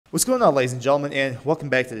What's going on, ladies and gentlemen, and welcome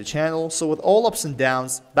back to the channel. So with all ups and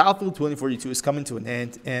downs, Battlefield 2042 is coming to an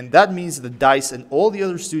end, and that means that DICE and all the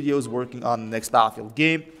other studios working on the next Battlefield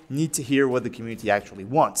game need to hear what the community actually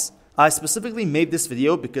wants. I specifically made this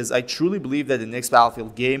video because I truly believe that the next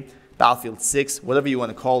Battlefield game, Battlefield 6, whatever you want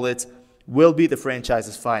to call it, will be the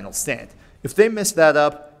franchise's final stand. If they mess that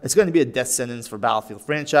up, it's going to be a death sentence for Battlefield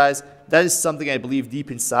franchise. That is something I believe deep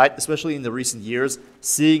inside, especially in the recent years,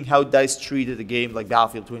 seeing how DICE treated a game like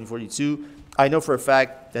Battlefield 2042. I know for a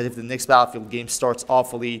fact that if the next Battlefield game starts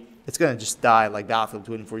awfully, it's going to just die like Battlefield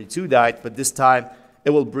 2042 died, but this time it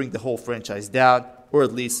will bring the whole franchise down, or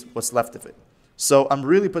at least what's left of it. So I'm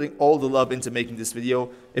really putting all the love into making this video.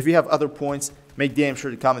 If you have other points, make damn sure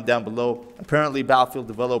to comment down below. Apparently Battlefield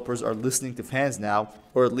developers are listening to fans now,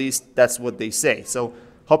 or at least that's what they say. So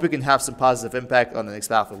hope you can have some positive impact on the next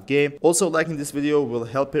Battlefield game. Also, liking this video will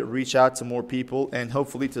help it reach out to more people and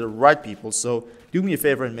hopefully to the right people. So do me a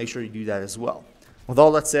favor and make sure you do that as well. With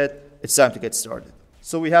all that said, it's time to get started.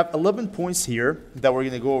 So we have 11 points here that we're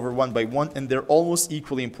going to go over one by one, and they're almost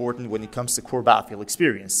equally important when it comes to core Battlefield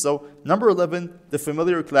experience. So number 11, the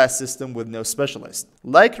familiar class system with no specialist.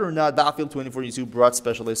 Like it or not, Battlefield 2042 brought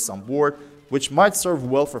specialists on board, which might serve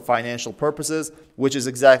well for financial purposes, which is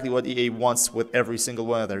exactly what EA wants with every single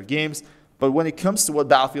one of their games. But when it comes to what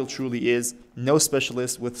Battlefield truly is, no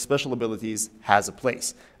specialist with special abilities has a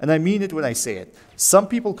place. And I mean it when I say it. Some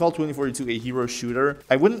people call 2042 a hero shooter.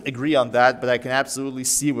 I wouldn't agree on that, but I can absolutely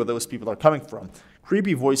see where those people are coming from.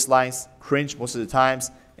 Creepy voice lines, cringe most of the times,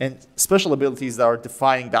 and special abilities that are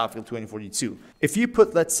defining Battlefield 2042. If you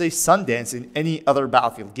put, let's say, Sundance in any other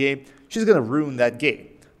Battlefield game, she's gonna ruin that game.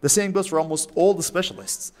 The same goes for almost all the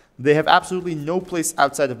specialists. They have absolutely no place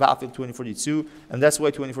outside of Battlefield 2042, and that's why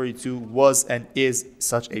 2042 was and is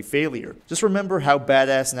such a failure. Just remember how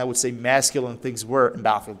badass and I would say masculine things were in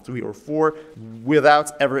Battlefield 3 or 4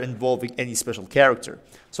 without ever involving any special character.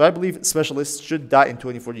 So I believe specialists should die in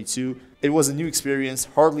 2042. It was a new experience,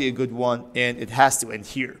 hardly a good one, and it has to end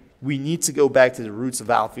here. We need to go back to the roots of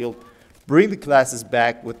Battlefield, bring the classes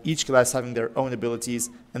back with each class having their own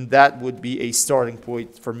abilities, and that would be a starting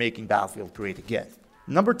point for making Battlefield great again.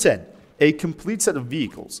 Number 10, a complete set of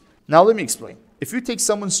vehicles. Now let me explain. If you take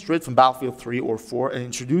someone straight from Battlefield 3 or 4 and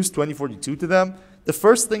introduce 2042 to them, the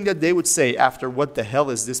first thing that they would say after "what the hell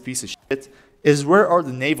is this piece of shit" is where are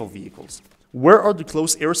the naval vehicles? Where are the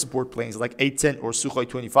close air support planes like A-10 or Sukhoi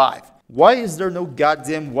 25? Why is there no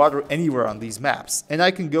goddamn water anywhere on these maps? And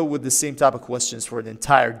I can go with the same type of questions for an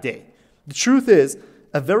entire day. The truth is,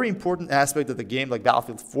 a very important aspect of the game, like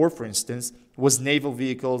Battlefield 4 for instance, was naval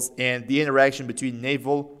vehicles and the interaction between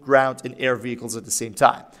naval, ground, and air vehicles at the same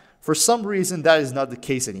time. For some reason, that is not the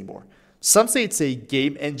case anymore. Some say it's a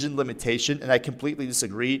game engine limitation, and I completely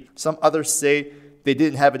disagree. Some others say they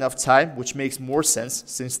didn't have enough time, which makes more sense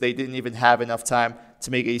since they didn't even have enough time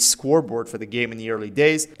to make a scoreboard for the game in the early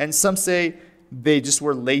days. And some say they just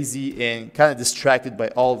were lazy and kind of distracted by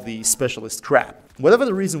all the specialist crap. Whatever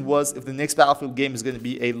the reason was, if the next Battlefield game is going to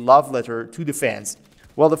be a love letter to the fans,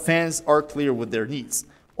 well, the fans are clear with their needs.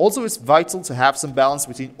 Also, it's vital to have some balance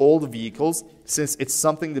between all the vehicles, since it's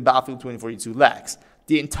something the Battlefield 2042 lacks.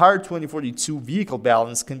 The entire 2042 vehicle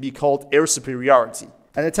balance can be called air superiority.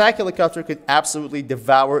 An attack helicopter can absolutely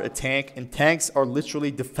devour a tank, and tanks are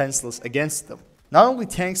literally defenseless against them. Not only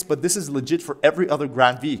tanks, but this is legit for every other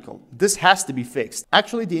ground vehicle. This has to be fixed.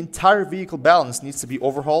 Actually, the entire vehicle balance needs to be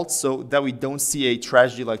overhauled so that we don't see a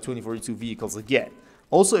tragedy like 2042 vehicles again.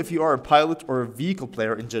 Also, if you are a pilot or a vehicle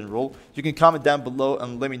player in general, you can comment down below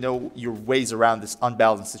and let me know your ways around this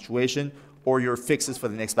unbalanced situation or your fixes for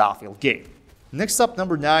the next Battlefield game. Next up,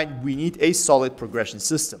 number 9, we need a solid progression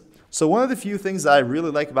system. So one of the few things that I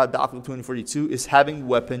really like about Battlefield 2042 is having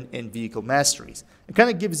weapon and vehicle masteries. It kind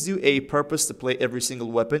of gives you a purpose to play every single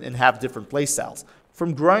weapon and have different playstyles.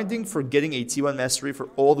 From grinding for getting a T1 mastery for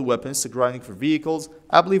all the weapons to grinding for vehicles,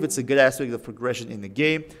 I believe it's a good aspect of progression in the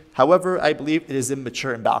game. However, I believe it is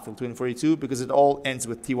immature in Battlefield 2042 because it all ends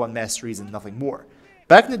with T1 masteries and nothing more.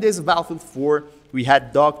 Back in the days of Battlefield 4, we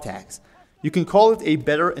had dog tags. You can call it a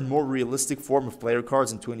better and more realistic form of player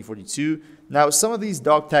cards in 2042. Now, some of these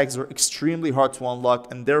dog tags are extremely hard to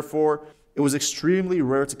unlock, and therefore, it was extremely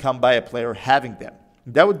rare to come by a player having them.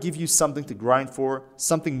 That would give you something to grind for,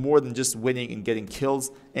 something more than just winning and getting kills,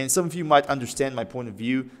 and some of you might understand my point of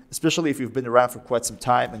view, especially if you've been around for quite some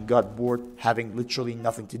time and got bored having literally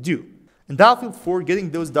nothing to do. In Battlefield 4, getting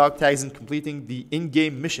those dog tags and completing the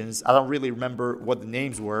in-game missions, I don't really remember what the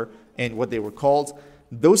names were and what they were called,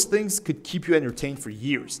 those things could keep you entertained for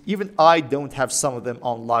years. Even I don't have some of them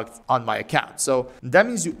unlocked on my account. So that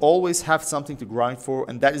means you always have something to grind for,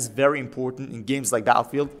 and that is very important in games like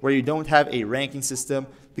Battlefield, where you don't have a ranking system.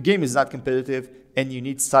 the game is not competitive and you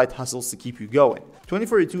need side hustles to keep you going.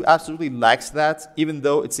 2042 absolutely lacks that, even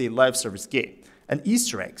though it's a live service game. And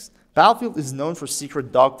Easter eggs. Battlefield is known for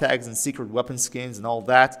secret dog tags and secret weapon skins and all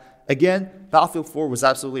that. Again, Battlefield 4 was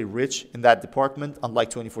absolutely rich in that department, unlike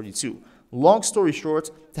 2042. Long story short,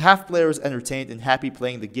 to have players entertained and happy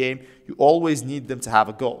playing the game, you always need them to have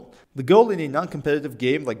a goal. The goal in a non-competitive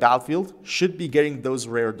game like Battlefield should be getting those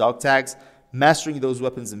rare dog tags, mastering those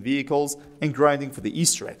weapons and vehicles, and grinding for the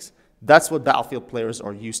Easter eggs. That's what Battlefield players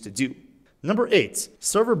are used to do. Number 8.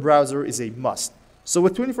 Server browser is a must. So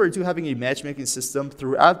with 2042 having a matchmaking system,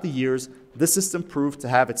 throughout the years, this system proved to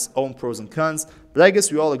have its own pros and cons, but I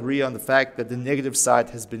guess we all agree on the fact that the negative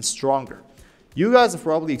side has been stronger. You guys have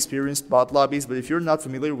probably experienced bot lobbies, but if you're not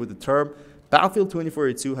familiar with the term, Battlefield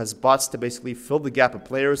 2042 has bots to basically fill the gap of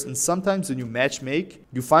players, and sometimes when you matchmake,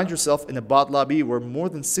 you find yourself in a bot lobby where more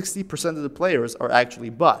than 60% of the players are actually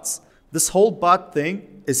bots. This whole bot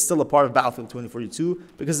thing is still a part of Battlefield 2042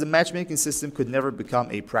 because the matchmaking system could never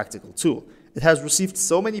become a practical tool. It has received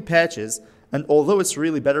so many patches, and although it's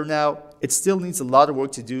really better now, it still needs a lot of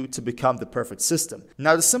work to do to become the perfect system.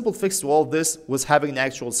 Now, the simple fix to all this was having an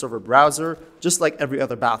actual server browser, just like every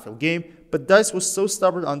other Battlefield game, but DICE was so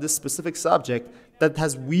stubborn on this specific subject that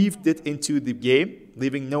has weaved it into the game,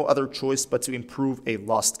 leaving no other choice but to improve a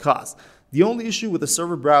lost cause. The only issue with the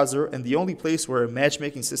server browser and the only place where a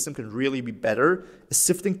matchmaking system can really be better is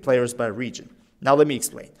sifting players by region. Now let me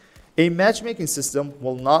explain. A matchmaking system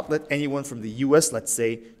will not let anyone from the US, let's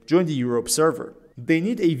say, join the Europe server. They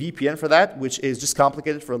need a VPN for that, which is just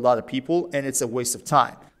complicated for a lot of people and it's a waste of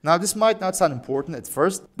time. Now this might not sound important at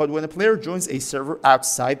first, but when a player joins a server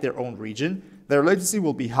outside their own region, their latency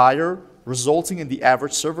will be higher, resulting in the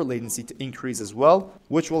average server latency to increase as well,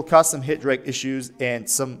 which will cause some hit rate issues and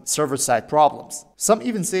some server-side problems. Some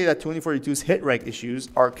even say that 2042's hit rate issues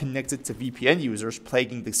are connected to VPN users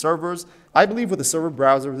plaguing the servers. I believe with the server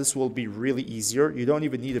browser this will be really easier. You don't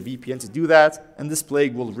even need a VPN to do that, and this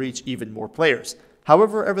plague will reach even more players.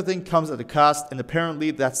 However, everything comes at a cost, and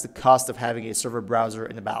apparently that's the cost of having a server browser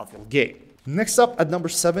in a Battlefield game. Next up at number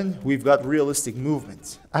 7, we've got realistic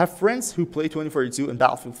movement. I have friends who play 2042 and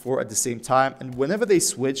Battlefield 4 at the same time, and whenever they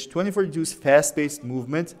switch, 2042's fast-paced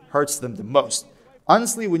movement hurts them the most.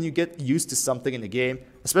 Honestly, when you get used to something in a game,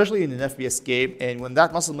 especially in an FPS game, and when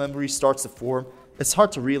that muscle memory starts to form, it's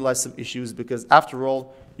hard to realize some issues because after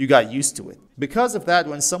all, you got used to it. Because of that,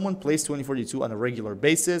 when someone plays 2042 on a regular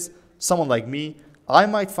basis, someone like me, I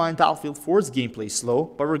might find Battlefield 4's gameplay slow,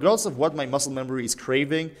 but regardless of what my muscle memory is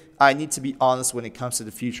craving, I need to be honest when it comes to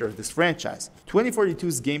the future of this franchise.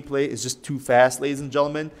 2042's gameplay is just too fast, ladies and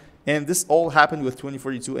gentlemen, and this all happened with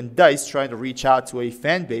 2042 and DICE trying to reach out to a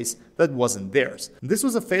fan base that wasn't theirs. This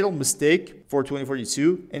was a fatal mistake for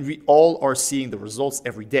 2042, and we all are seeing the results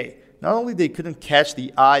every day. Not only they couldn't catch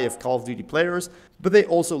the eye of Call of Duty players, but they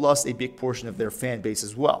also lost a big portion of their fan base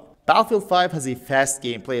as well. Battlefield 5 has a fast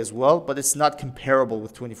gameplay as well, but it's not comparable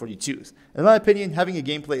with 2042's. In my opinion, having a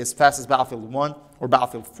gameplay as fast as Battlefield 1 or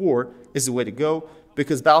Battlefield 4 is the way to go,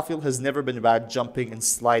 because Battlefield has never been about jumping and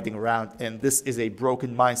sliding around, and this is a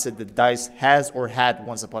broken mindset that DICE has or had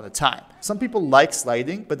once upon a time. Some people like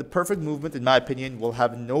sliding, but the perfect movement, in my opinion, will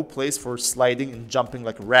have no place for sliding and jumping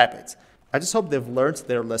like a rabbit. I just hope they've learned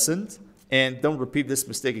their lessons and don't repeat this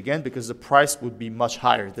mistake again, because the price would be much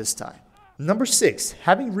higher this time. Number 6,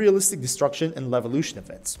 having realistic destruction and Levolution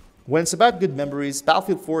events. When it's about good memories,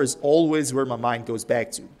 Battlefield 4 is always where my mind goes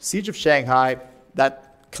back to. Siege of Shanghai,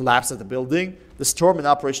 that collapse of the building, the storm and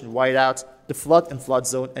Operation Whiteout, the flood and flood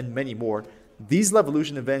zone, and many more. These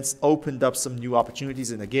Levolution events opened up some new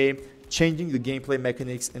opportunities in the game, changing the gameplay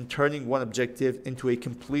mechanics and turning one objective into a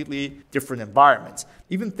completely different environment.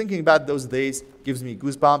 Even thinking about those days gives me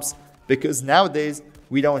goosebumps, because nowadays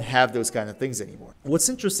we don't have those kind of things anymore. What's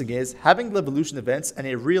interesting is having Levolution events and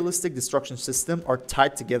a realistic destruction system are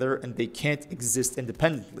tied together and they can't exist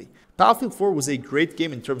independently. Battlefield 4 was a great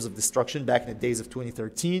game in terms of destruction back in the days of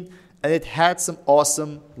 2013, and it had some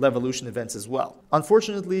awesome Levolution events as well.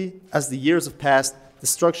 Unfortunately, as the years have passed,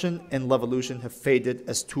 destruction and Levolution have faded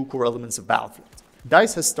as two core elements of Battlefield.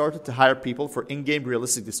 DICE has started to hire people for in-game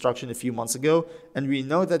realistic destruction a few months ago, and we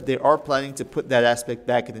know that they are planning to put that aspect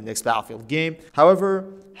back in the next Battlefield game. However,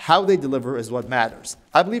 how they deliver is what matters.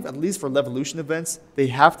 I believe at least for Levolution events, they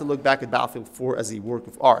have to look back at Battlefield 4 as a work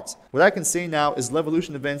of art. What I can say now is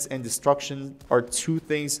Levolution events and destruction are two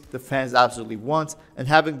things the fans absolutely want, and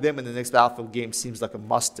having them in the next Battlefield game seems like a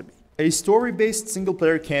must to me. A story-based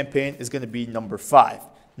single-player campaign is going to be number 5.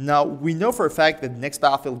 Now, we know for a fact that the next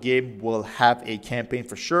Battlefield game will have a campaign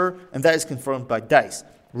for sure, and that is confirmed by DICE.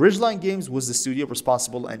 Ridgeline Games was the studio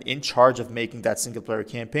responsible and in charge of making that single-player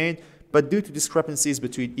campaign, but due to discrepancies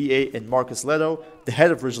between EA and Marcus Leto, the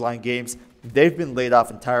head of Ridgeline Games, they've been laid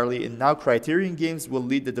off entirely, and now Criterion Games will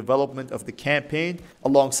lead the development of the campaign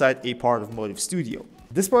alongside a part of Motive Studio.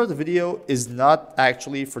 This part of the video is not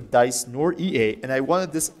actually for DICE nor EA, and I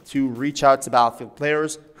wanted this to reach out to Battlefield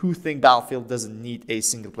players who think Battlefield doesn't need a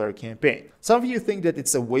single-player campaign. Some of you think that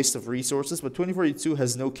it's a waste of resources, but 2042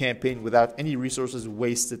 has no campaign without any resources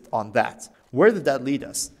wasted on that. Where did that lead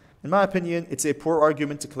us? In my opinion, it's a poor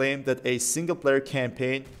argument to claim that a single-player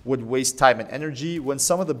campaign would waste time and energy when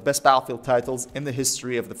some of the best Battlefield titles in the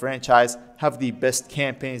history of the franchise have the best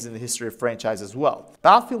campaigns in the history of franchise as well.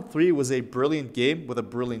 Battlefield 3 was a brilliant game with a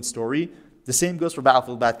brilliant story. The same goes for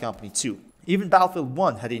Battlefield Bad Company 2. Even Battlefield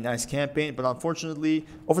 1 had a nice campaign, but unfortunately,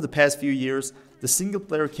 over the past few years, the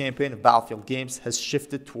single-player campaign of Battlefield games has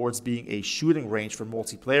shifted towards being a shooting range for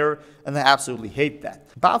multiplayer, and I absolutely hate that.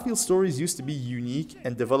 Battlefield stories used to be unique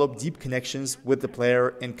and develop deep connections with the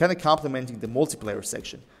player and kind of complementing the multiplayer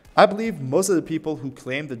section. I believe most of the people who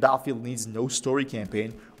claim that Battlefield needs no story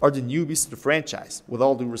campaign are the newbies to the franchise, with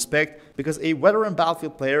all due respect, because a veteran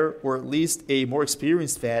Battlefield player, or at least a more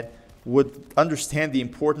experienced fan, would understand the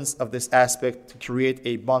importance of this aspect to create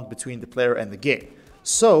a bond between the player and the game.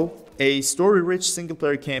 So, a story-rich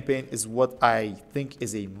single-player campaign is what I think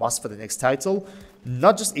is a must for the next title,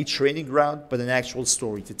 not just a training ground, but an actual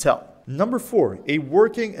story to tell. Number 4, a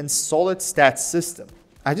working and solid stats system.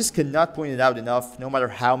 I just cannot point it out enough, no matter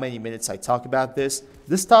how many minutes I talk about this.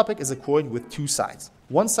 This topic is a coin with two sides.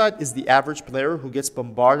 One side is the average player who gets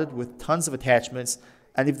bombarded with tons of attachments,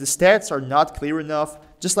 and if the stats are not clear enough,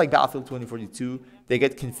 just like Battlefield 2042, they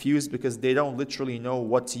get confused because they don't literally know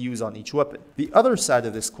what to use on each weapon. The other side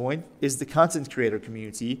of this coin is the content creator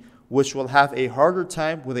community, which will have a harder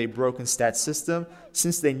time with a broken stat system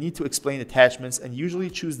since they need to explain attachments and usually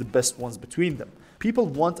choose the best ones between them. People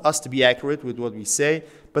want us to be accurate with what we say,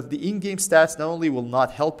 but the in-game stats not only will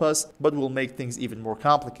not help us, but will make things even more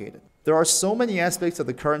complicated. There are so many aspects of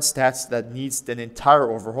the current stats that needs an entire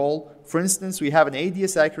overhaul. For instance, we have an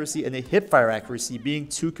ADS accuracy and a hipfire accuracy being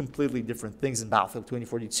two completely different things in Battlefield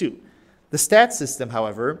 2042. The stat system,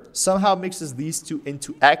 however, somehow mixes these two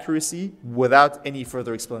into accuracy without any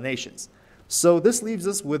further explanations. So this leaves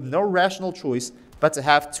us with no rational choice but to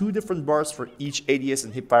have two different bars for each ADS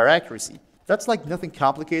and hipfire accuracy. That's like nothing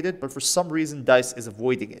complicated, but for some reason DICE is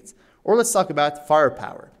avoiding it. Or let's talk about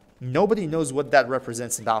firepower. Nobody knows what that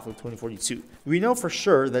represents in Battlefield 2042. We know for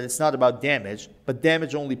sure that it's not about damage, but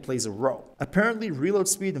damage only plays a role. Apparently reload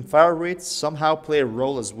speed and fire rate somehow play a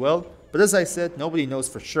role as well, but as I said, nobody knows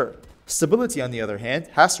for sure. Stability, on the other hand,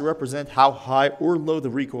 has to represent how high or low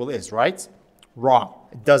the recoil is, right? Wrong,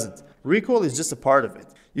 it doesn't. Recoil is just a part of it.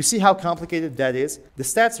 You see how complicated that is? The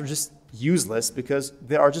stats are just useless because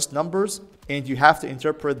they are just numbers and you have to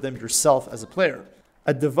interpret them yourself as a player.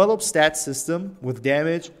 A developed stat system with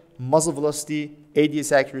damage, muzzle velocity,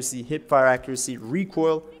 ADS accuracy, hipfire accuracy,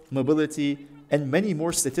 recoil, mobility, and many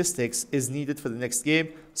more statistics is needed for the next game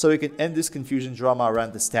so we can end this confusion drama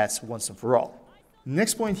around the stats once and for all.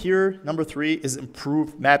 Next point here, number 3, is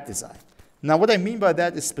improved map design. Now what I mean by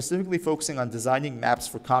that is specifically focusing on designing maps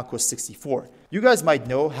for Conquest 64. You guys might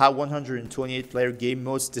know how 128 player game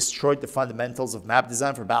modes destroyed the fundamentals of map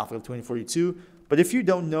design for Battlefield 2042, but if you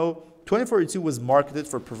don't know, 2042 was marketed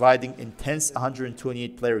for providing intense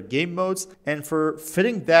 128 player game modes, and for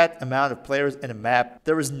fitting that amount of players in a map,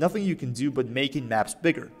 there is nothing you can do but making maps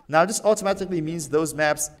bigger. Now this automatically means those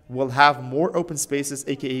maps will have more open spaces,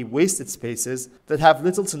 aka wasted spaces, that have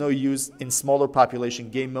little to no use in smaller population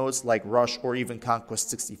game modes like Rush or even Conquest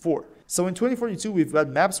 64. So in 2042 we've got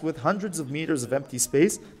maps with hundreds of meters of empty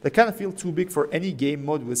space that kind of feel too big for any game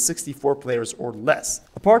mode with 64 players or less.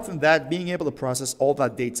 Apart from that, being able to process all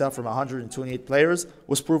that data from 128 players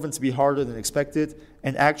was proven to be harder than expected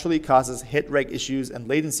and actually causes hit reg issues and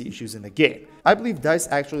latency issues in the game. I believe DICE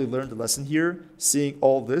actually learned a lesson here, seeing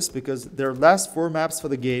all this, because their last 4 maps for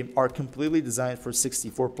the game are completely designed for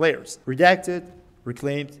 64 players. Redacted,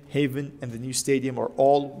 Reclaimed, Haven, and the new stadium are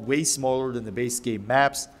all way smaller than the base game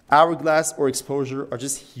maps. Hourglass or Exposure are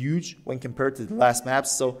just huge when compared to the last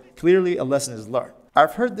maps, so clearly a lesson is learned.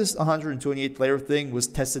 I've heard this 128 player thing was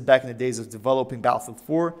tested back in the days of developing Battlefield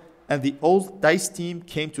 4, and the old DICE team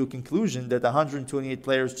came to a conclusion that 128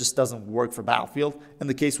 players just doesn't work for Battlefield, and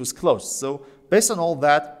the case was closed. So based on all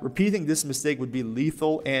that, repeating this mistake would be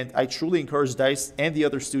lethal, and I truly encourage DICE and the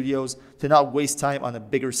other studios to not waste time on a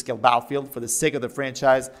bigger scale Battlefield for the sake of the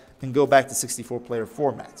franchise and go back to 64 player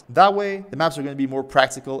format. That way, the maps are going to be more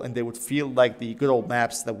practical and they would feel like the good old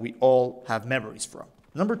maps that we all have memories from.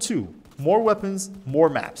 Number 2, more weapons, more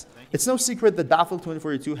maps. It's no secret that Battlefield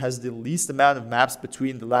 2042 has the least amount of maps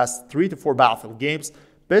between the last 3 to 4 Battlefield games,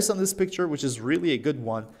 Based on this picture, which is really a good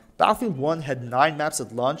one, Battlefield 1 had 9 maps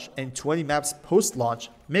at launch and 20 maps post-launch,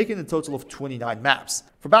 making a total of 29 maps.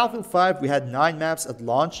 For Battlefield 5, we had 9 maps at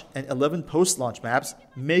launch and 11 post-launch maps,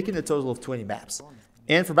 making a total of 20 maps.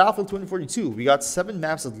 And for Battlefield 2042, we got 7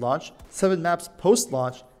 maps at launch, 7 maps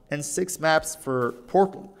post-launch, and 6 maps for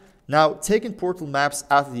Portal. Now, taking Portal maps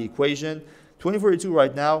out of the equation, 2042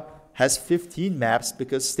 right now has 15 maps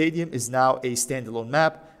because Stadium is now a standalone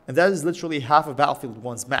map, and that is literally half of Battlefield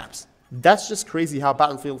 1's maps. That's just crazy how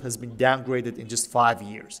Battlefield has been downgraded in just 5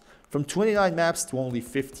 years, from 29 maps to only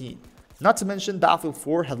 15. Not to mention Battlefield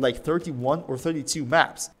 4 had like 31 or 32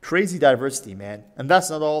 maps. Crazy diversity, man. And that's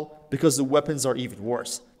not all, because the weapons are even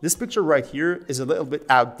worse. This picture right here is a little bit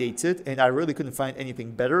outdated and I really couldn't find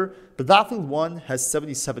anything better, but Battlefield 1 has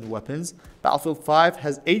 77 weapons, Battlefield 5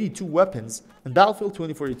 has 82 weapons, and Battlefield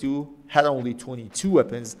 2042 had only 22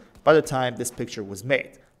 weapons by the time this picture was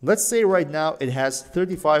made. Let's say right now it has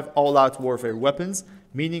 35 all-out warfare weapons,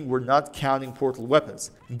 meaning we're not counting Portal weapons.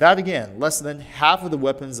 That again, less than half of the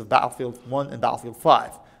weapons of Battlefield 1 and Battlefield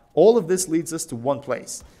 5. All of this leads us to one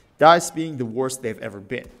place, DICE being the worst they've ever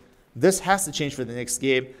been. This has to change for the next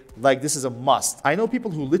game, like this is a must. I know people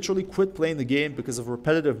who literally quit playing the game because of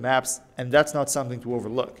repetitive maps, and that's not something to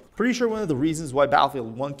overlook. Pretty sure one of the reasons why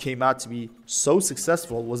Battlefield 1 came out to be so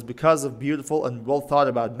successful was because of beautiful and well thought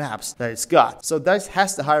about maps that it's got. So DICE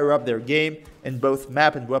has to higher up their game in both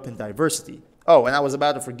map and weapon diversity. Oh, and I was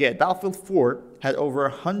about to forget, Battlefield 4 had over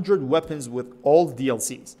 100 weapons with all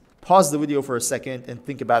DLCs. Pause the video for a second and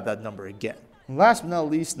think about that number again. And last but not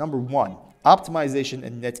least, number 1. Optimization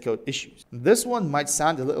and netcode issues. This one might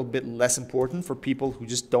sound a little bit less important for people who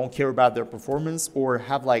just don't care about their performance or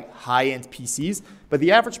have like high-end PCs, but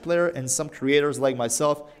the average player and some creators like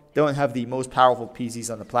myself don't have the most powerful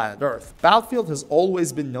PCs on the planet Earth. Battlefield has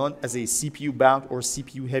always been known as a CPU-bound or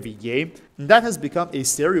CPU-heavy game, and that has become a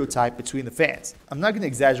stereotype between the fans. I'm not going to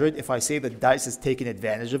exaggerate if I say that DICE has taken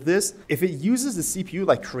advantage of this. If it uses the CPU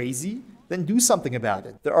like crazy, then do something about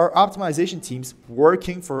it. There are optimization teams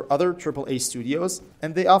working for other AAA studios,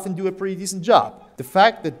 and they often do a pretty decent job. The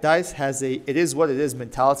fact that DICE has a it is what it is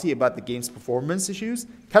mentality about the game's performance issues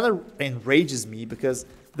kind of enrages me, because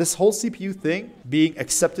this whole CPU thing being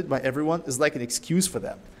accepted by everyone is like an excuse for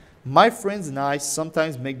them. My friends and I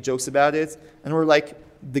sometimes make jokes about it, and we're like,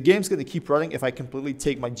 the game's going to keep running if I completely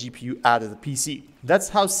take my GPU out of the PC. That's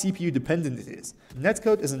how CPU dependent it is.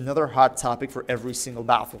 Netcode is another hot topic for every single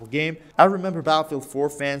Battlefield game. I remember Battlefield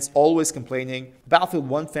 4 fans always complaining, Battlefield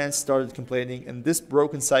 1 fans started complaining, and this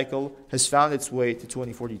broken cycle has found its way to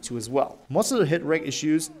 2042 as well. Most of the hit rate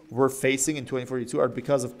issues we're facing in 2042 are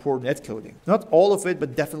because of poor netcoding. Not all of it,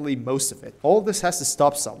 but definitely most of it. All of this has to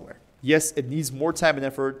stop somewhere. Yes, it needs more time and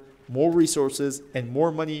effort, more resources, and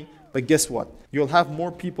more money, but guess what? You'll have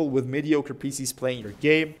more people with mediocre PCs playing your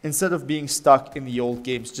game instead of being stuck in the old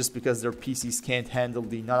games just because their PCs can't handle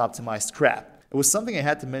the non-optimized crap. It was something I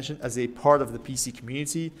had to mention as a part of the PC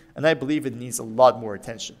community, and I believe it needs a lot more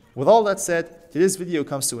attention. With all that said, today's video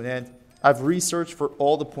comes to an end. I've researched for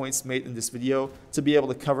all the points made in this video to be able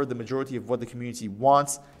to cover the majority of what the community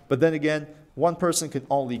wants, but then again, one person can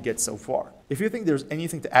only get so far. If you think there's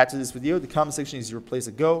anything to add to this video, the comment section is your place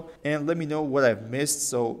to go, and let me know what I've missed,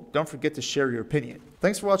 so don't forget to share your opinion.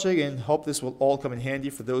 Thanks for watching, and hope this will all come in handy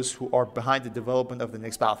for those who are behind the development of the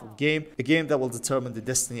next Battlefield game, a game that will determine the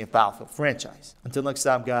destiny of Battlefield franchise. Until next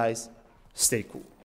time guys, stay cool.